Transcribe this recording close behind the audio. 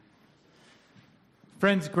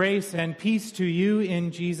Friends, grace and peace to you in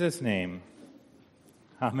Jesus' name.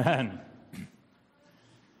 Amen.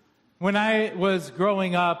 When I was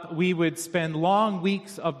growing up, we would spend long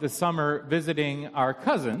weeks of the summer visiting our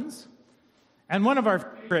cousins, and one of our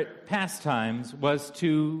favorite pastimes was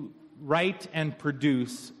to write and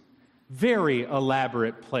produce very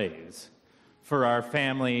elaborate plays for our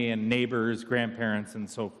family and neighbors, grandparents, and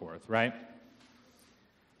so forth, right?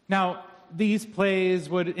 Now, these plays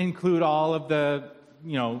would include all of the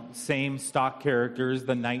same stock characters,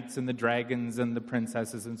 the knights and the dragons and the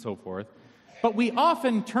princesses and so forth. But we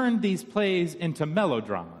often turned these plays into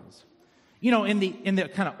melodramas. In the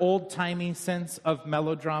kind of old-timey sense of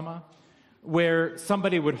melodrama, where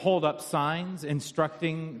somebody would hold up signs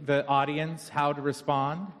instructing the audience how to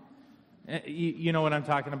respond. You know what I'm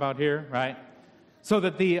talking about here, right? So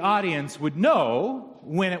that the audience would know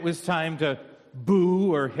when it was time to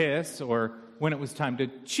boo or hiss or when it was time to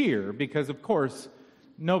cheer, because, of course,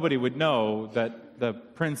 nobody would know that the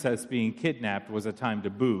princess being kidnapped was a time to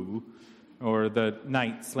boo, or the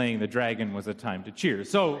knight slaying the dragon was a time to cheer.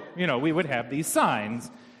 So, we would have these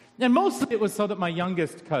signs. And mostly it was so that my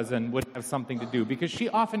youngest cousin would have something to do, because she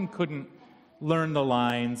often couldn't learn the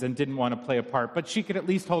lines and didn't want to play a part, but she could at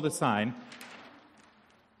least hold a sign.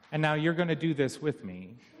 And now you're going to do this with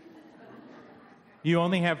me. You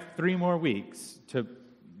only have 3 more weeks to,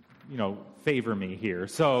 favor me here.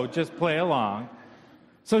 So just play along.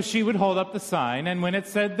 So she would hold up the sign, and when it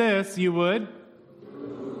said this, you would?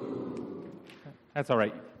 That's all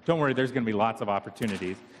right. Don't worry, there's going to be lots of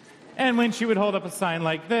opportunities. And when she would hold up a sign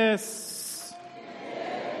like this?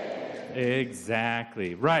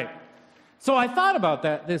 Exactly, right. So I thought about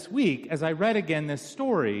that this week as I read again this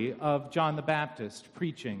story of John the Baptist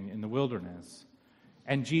preaching in the wilderness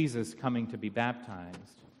and Jesus coming to be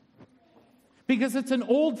baptized. Because it's an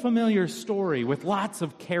old familiar story with lots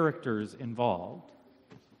of characters involved.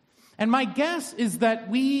 And my guess is that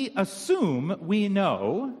we assume we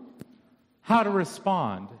know how to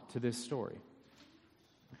respond to this story.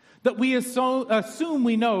 That we assume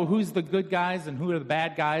we know who's the good guys and who are the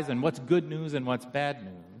bad guys and what's good news and what's bad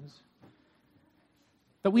news.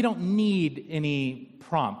 That we don't need any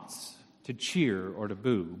prompts to cheer or to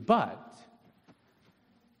boo. But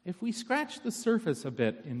if we scratch the surface a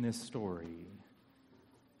bit in this story,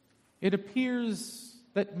 it appears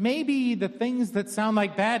that maybe the things that sound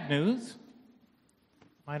like bad news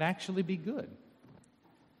might actually be good.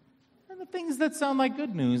 And the things that sound like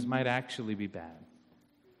good news might actually be bad.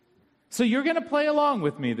 So you're going to play along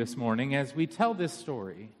with me this morning as we tell this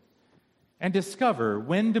story and discover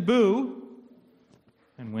when to boo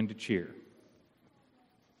and when to cheer.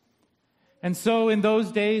 And so in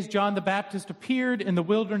those days, John the Baptist appeared in the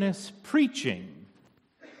wilderness preaching,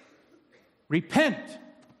 "Repent,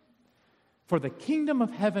 for the kingdom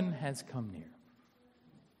of heaven has come near."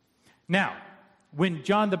 Now, when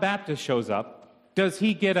John the Baptist shows up, does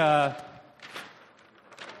he get a...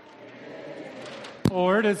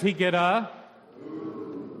 Or does he get a...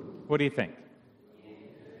 What do you think?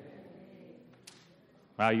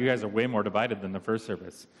 Wow, you guys are way more divided than the first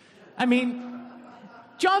service. I mean,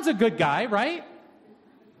 John's a good guy, right?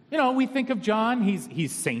 We think of John,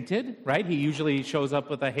 he's sainted, right? He usually shows up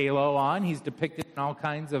with a halo on. He's depicted in all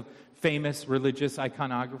kinds of famous religious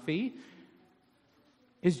iconography.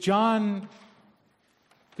 Is John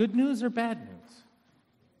good news or bad news?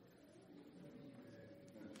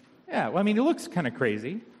 Yeah, he looks kind of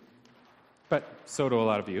crazy, but so do a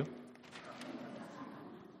lot of you.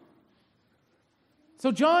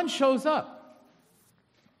 So John shows up,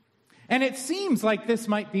 and it seems like this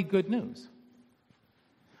might be good news.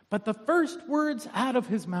 But the first words out of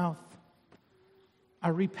his mouth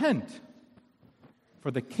are, "Repent, for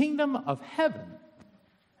the kingdom of heaven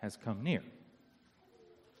has come near."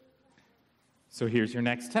 So here's your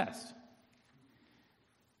next test.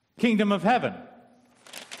 Kingdom of heaven.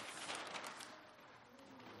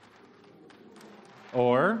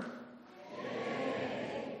 Or?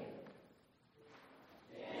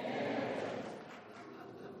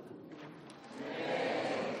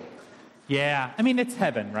 Yeah, it's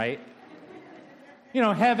heaven, right?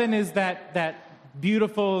 Heaven is that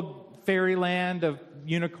beautiful fairyland of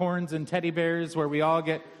unicorns and teddy bears where we all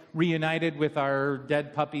get reunited with our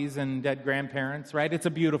dead puppies and dead grandparents, right? It's a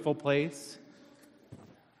beautiful place,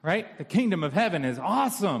 right? The kingdom of heaven is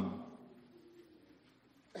awesome,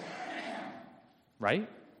 right?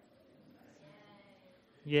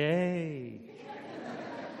 Yay.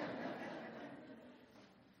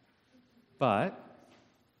 But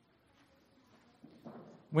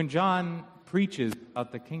when John preaches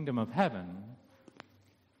about the kingdom of heaven,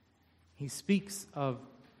 he speaks of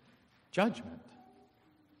judgment.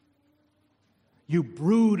 You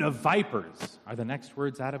brood of vipers, are the next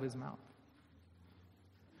words out of his mouth.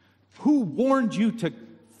 Who warned you to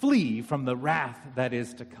flee from the wrath that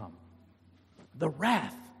is to come? The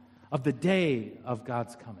wrath of the day of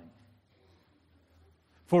God's coming.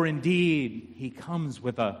 For indeed, he comes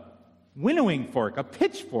with a winnowing fork, a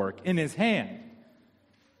pitchfork in his hand.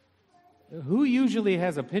 Who usually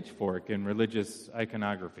has a pitchfork in religious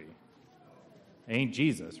iconography? Ain't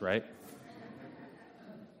Jesus, right?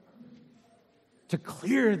 To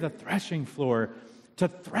clear the threshing floor, to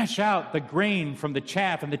thresh out the grain from the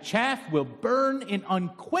chaff, and the chaff will burn in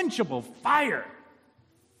unquenchable fire.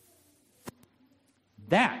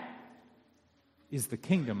 That is the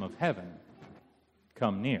kingdom of heaven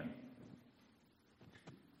come near.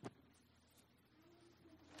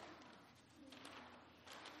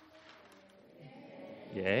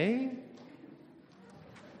 Yay?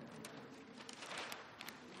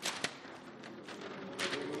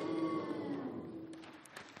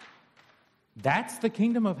 That's the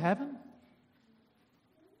kingdom of heaven?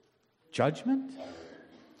 Judgment?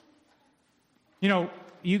 You know,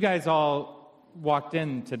 you guys all walked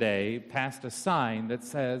in today past a sign that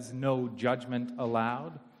says no judgment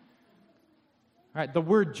allowed. All right, the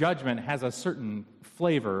word judgment has a certain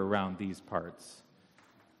flavor around these parts.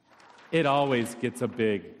 It always gets a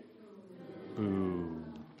big boo.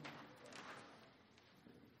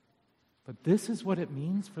 But this is what it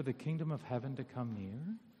means for the kingdom of heaven to come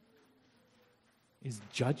near? Is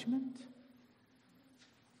judgment?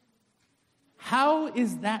 How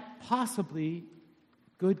is that possibly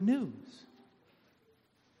good news?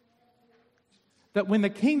 That when the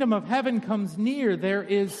kingdom of heaven comes near, there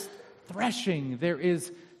is threshing, there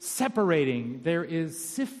is separating, there is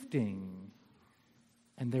sifting,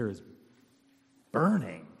 and there is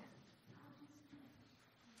burning.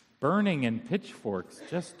 Burning and pitchforks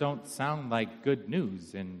just don't sound like good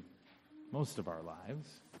news in most of our lives.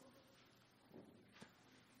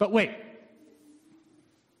 But wait,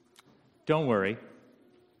 don't worry,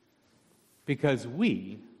 because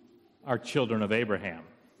we are children of Abraham,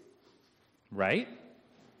 right?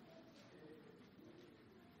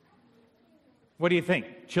 What do you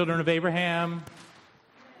think? Children of Abraham?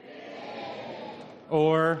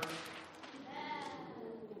 Or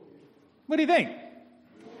what do you think?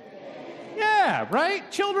 Yeah,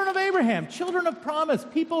 right? Children of Abraham, children of promise,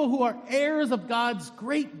 people who are heirs of God's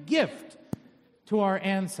great gift to our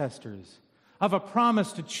ancestors, of a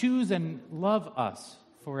promise to choose and love us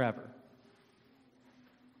forever.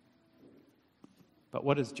 But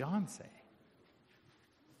what does John say?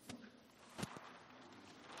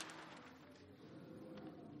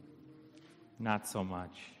 Not so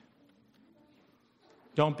much.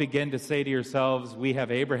 Don't begin to say to yourselves, we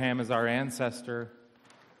have Abraham as our ancestor.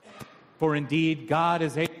 For indeed, God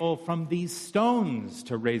is able from these stones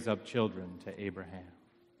to raise up children to Abraham.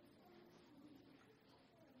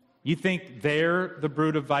 You think they're the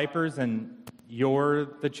brood of vipers and you're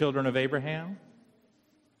the children of Abraham?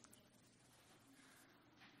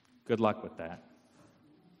 Good luck with that.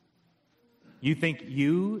 You think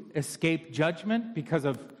you escape judgment because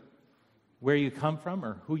of where you come from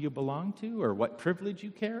or who you belong to or what privilege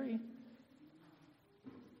you carry?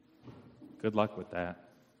 Good luck with that.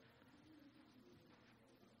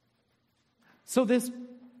 So this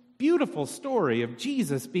beautiful story of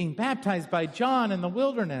Jesus being baptized by John in the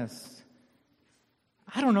wilderness,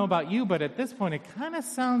 I don't know about you, but at this point it kind of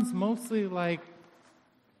sounds mostly like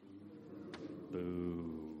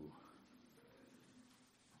boo.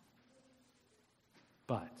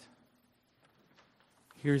 But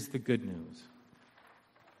here's the good news.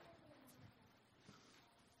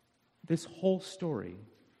 This whole story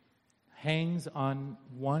hangs on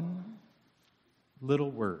one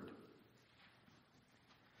little word.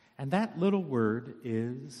 And that little word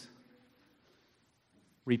is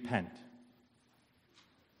repent.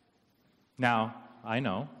 Now, I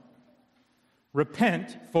know,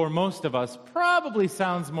 repent for most of us probably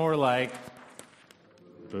sounds more like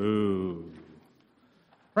boo.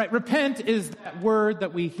 Right, repent is that word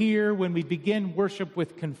that we hear when we begin worship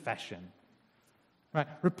with confession. Right,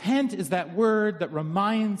 repent is that word that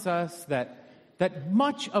reminds us that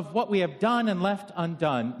much of what we have done and left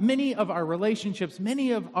undone, many of our relationships, many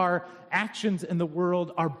of our actions in the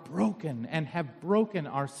world are broken and have broken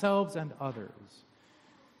ourselves and others.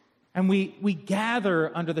 And we gather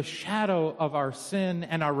under the shadow of our sin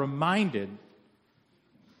and are reminded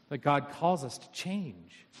that God calls us to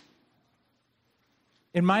change.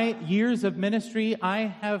 In my years of ministry, I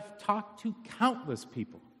have talked to countless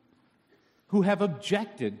people who have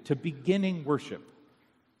objected to beginning worship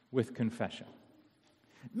with confession.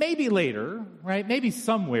 Maybe later, right? Maybe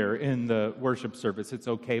somewhere in the worship service it's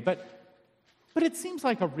okay, but But it seems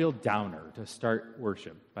like a real downer to start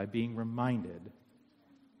worship by being reminded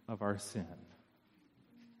of our sin.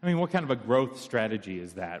 I mean, what kind of a growth strategy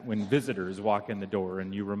is that when visitors walk in the door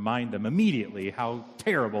and you remind them immediately how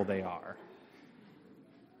terrible they are?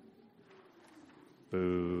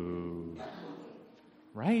 Boo.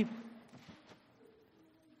 Right?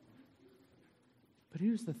 But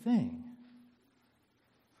here's the thing.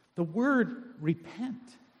 The word repent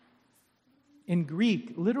in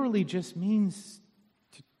Greek literally just means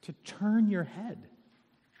to turn your head,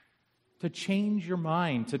 to change your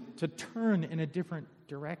mind, to turn in a different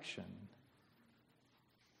direction.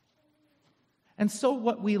 And so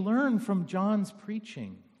what we learn from John's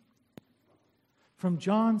preaching, from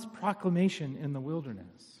John's proclamation in the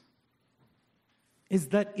wilderness, is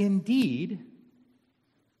that indeed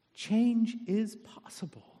change is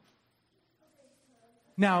possible.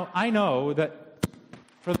 Now, I know that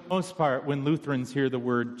for the most part, when Lutherans hear the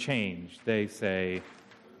word change, they say,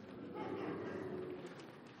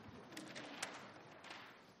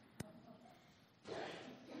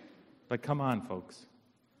 but come on, folks.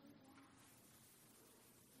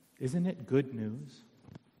 Isn't it good news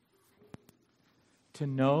to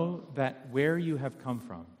know that where you have come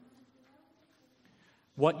from,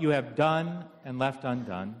 what you have done and left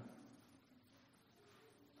undone,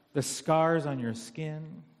 the scars on your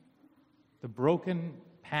skin, the broken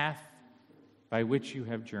path by which you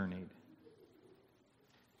have journeyed,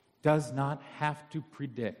 does not have to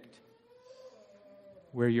predict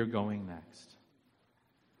where you're going next.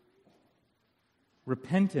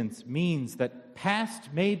 Repentance means that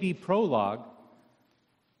past may be prologue,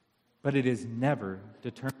 but it is never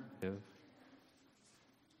determinative.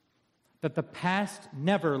 That the past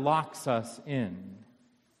never locks us in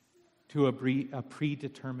to a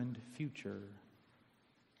predetermined future.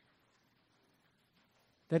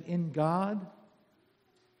 That in God,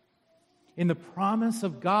 in the promise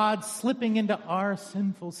of God slipping into our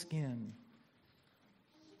sinful skin,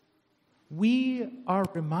 we are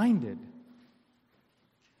reminded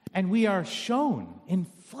and we are shown in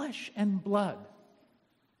flesh and blood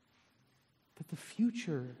that the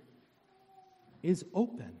future is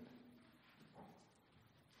open.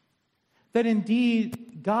 That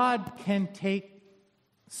indeed God can take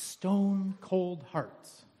stone-cold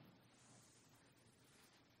hearts.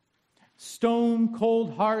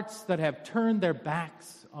 Stone-cold hearts that have turned their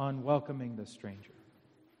backs on welcoming the stranger.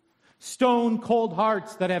 Stone-cold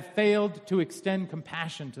hearts that have failed to extend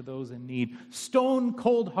compassion to those in need.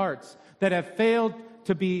 Stone-cold hearts that have failed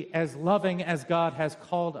to be as loving as God has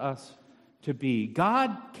called us to be.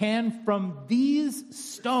 God can, from these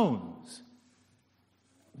stones,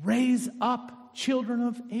 raise up children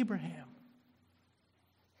of Abraham.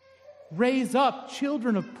 Raise up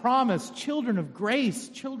children of promise, children of grace,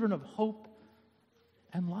 children of hope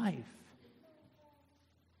and life.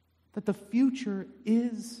 That the future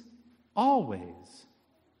is always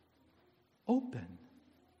open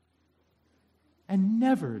and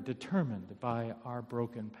never determined by our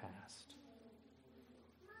broken past.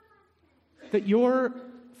 That your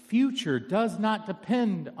future does not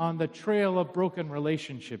depend on the trail of broken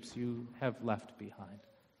relationships you have left behind.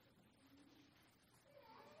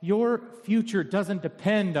 Your future doesn't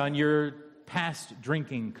depend on your past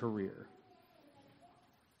drinking career.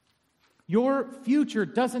 Your future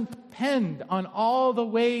doesn't depend on all the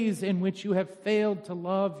ways in which you have failed to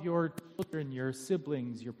love your children, your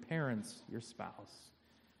siblings, your parents, your spouse,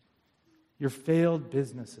 your failed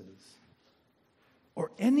businesses,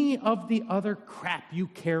 or any of the other crap you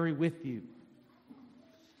carry with you.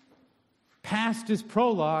 Past is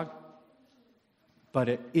prologue, but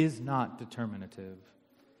it is not determinative.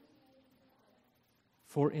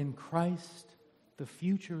 For in Christ, the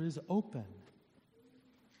future is open.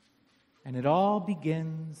 And it all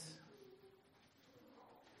begins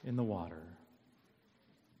in the water.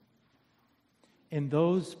 In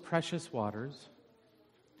those precious waters,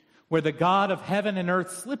 where the God of heaven and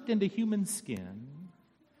earth slipped into human skin,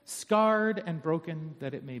 scarred and broken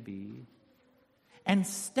that it may be, and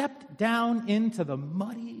stepped down into the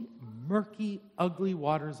muddy, murky, ugly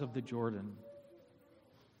waters of the Jordan.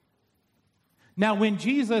 Now, when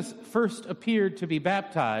Jesus first appeared to be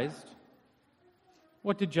baptized,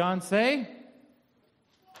 what did John say?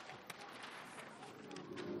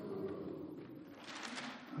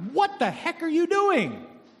 What the heck are you doing?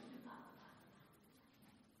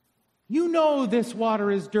 You know this water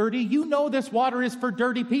is dirty. You know this water is for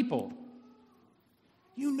dirty people.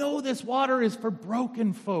 You know this water is for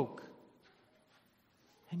broken folk.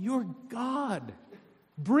 And you're God,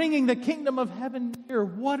 bringing the kingdom of heaven near.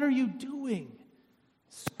 What are you doing?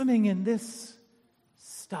 Swimming in this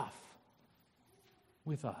stuff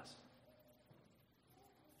with us.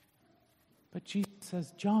 But Jesus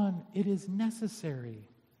says, John, it is necessary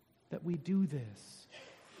that we do this.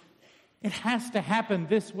 It has to happen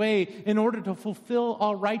this way in order to fulfill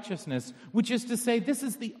all righteousness, which is to say, this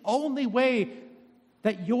is the only way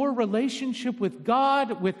that your relationship with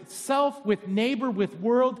God, with self, with neighbor, with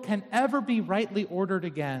world can ever be rightly ordered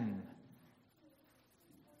again.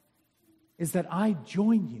 Is that I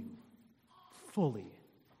join you fully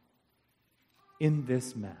in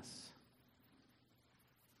this mess.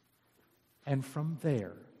 And from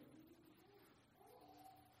there,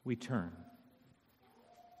 we turn.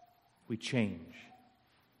 We change.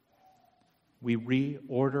 We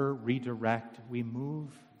reorder, redirect. We move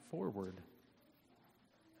forward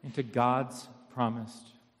into God's promised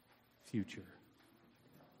future.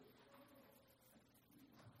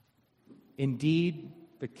 Indeed,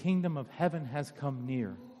 the kingdom of heaven has come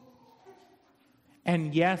near.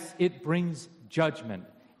 And yes, it brings judgment.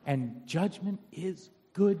 And judgment is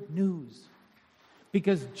good news.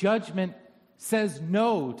 Because judgment says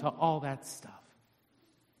no to all that stuff.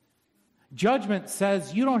 Judgment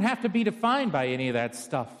says you don't have to be defined by any of that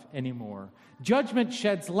stuff anymore. Judgment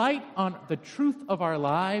sheds light on the truth of our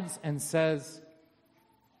lives and says,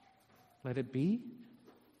 let it be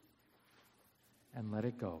and let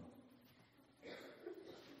it go.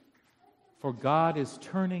 For God is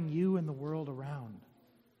turning you and the world around.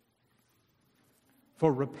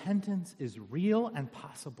 For repentance is real and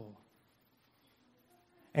possible.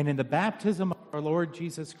 And in the baptism of our Lord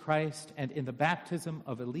Jesus Christ, and in the baptism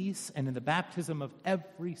of Elise, and in the baptism of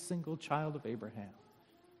every single child of Abraham,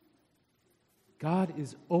 God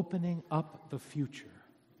is opening up the future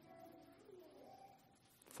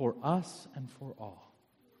for us and for all.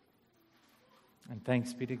 And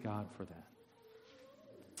thanks be to God for that.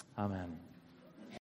 Amen.